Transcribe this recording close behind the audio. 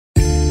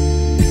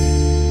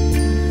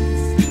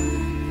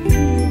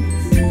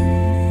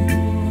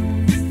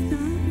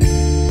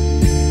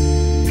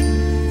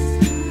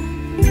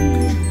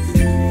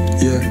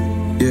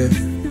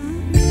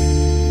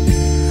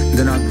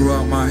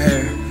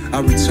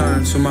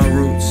returned to my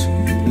roots.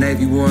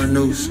 Navy wore a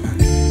noose.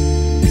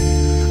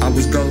 I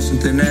was ghost in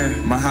thin air.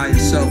 My higher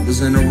self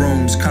was in the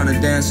rooms. Kinda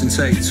dancing,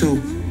 take two.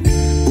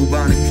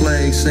 Bubonic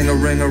plague, sing a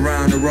ring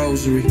around the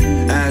rosary.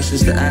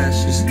 Ashes to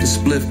ashes, the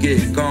spliff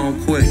get gone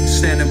quick.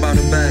 Standing by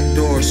the back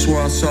door,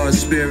 swore I saw a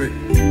spirit.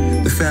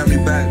 The family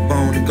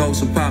backbone, the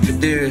ghost of Papa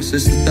Dearest.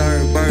 It's the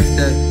 3rd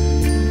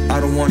birthday, I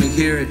don't wanna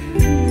hear it.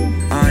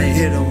 I ain't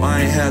hit him,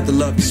 I ain't had the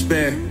love to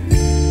spare.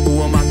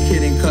 Who am I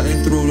kidding,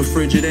 cutting through the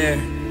frigid air?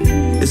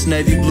 It's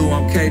navy blue,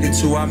 I'm catered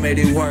to, I made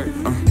it work.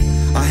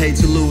 I hate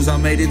to lose, I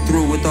made it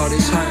through with all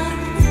this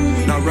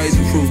hurt. Not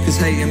raising proof, cause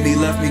hating me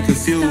left me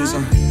confused.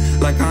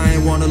 Like I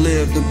ain't wanna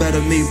live, the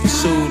better me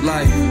pursued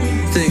life.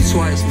 Think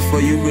twice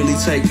before you really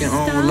take your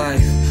own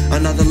life.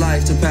 Another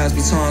life to pass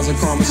batons and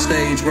call my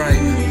stage right.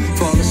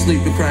 Fall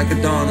asleep the crack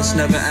of dawn, it's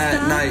never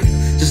at night.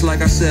 Just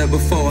like I said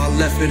before, I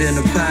left it in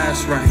the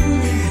past, right?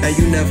 And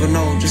you never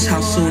know just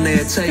how soon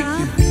they'll take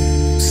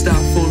you.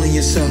 Stop fooling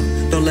yourself,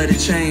 don't let it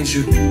change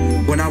you.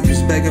 When I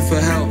was begging for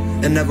help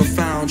and never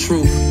found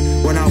truth.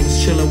 When I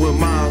was chilling with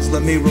Miles,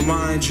 let me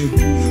remind you.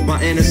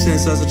 My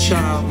innocence as a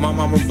child, my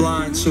mama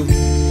blind to.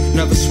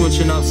 Never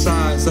switching up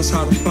sides, that's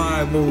how the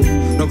pride move.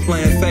 No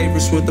playing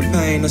favorites with the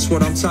pain, that's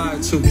what I'm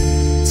tied to.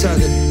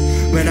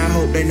 Tethered, man, I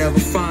hope they never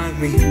find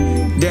me.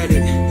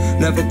 Deaded,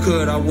 never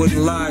could, I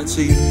wouldn't lie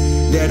to you.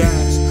 Dead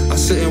ass, I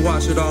sit and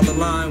watch it all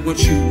align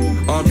with you.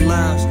 All the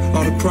laughs,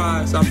 all the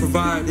cries I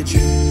provided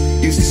you.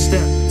 Used to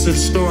step to the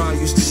store, I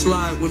used to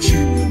slide with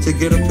you. To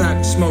get a pack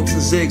of smokes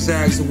and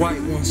zigzags, the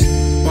white ones.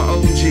 My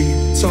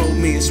OG told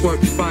me it's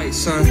worth the fight,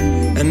 son.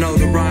 And know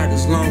the ride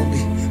is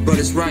lonely, but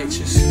it's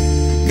righteous.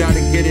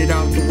 Gotta get it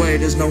out the way,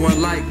 there's no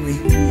one like me.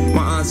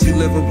 My auntie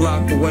live a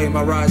block away,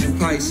 my rising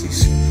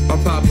Pisces. My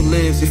papa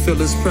lives, you feel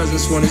his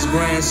presence when his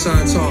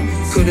grandson talk.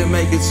 Couldn't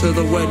make it to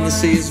the wedding to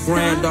see his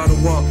granddaughter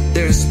walk.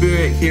 There in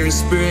spirit, here in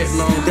spirit,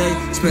 long day.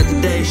 Spent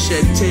the day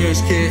shedding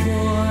tears, kid.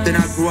 Then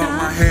I grew out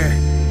my hair.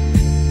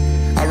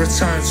 I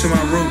returned to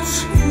my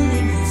roots.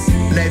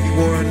 Navy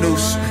wore a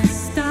noose.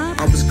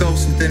 I was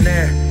ghost in thin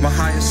air. My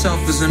higher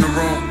self is in the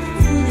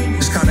room.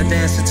 This kind of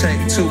dance to take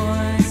two.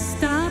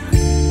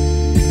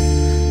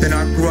 Then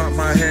I grew out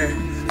my hair.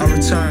 I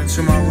returned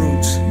to my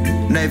roots.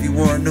 Navy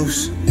wore a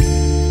noose.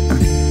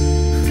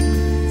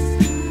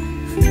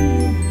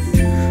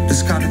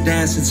 This kind of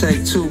dancing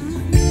take two.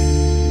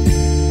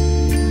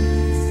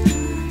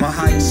 My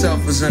higher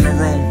self is in the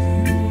room.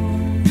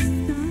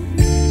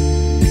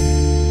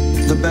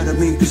 The better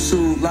me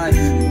pursue life.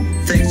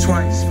 Think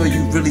twice before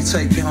you really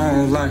take your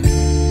own life.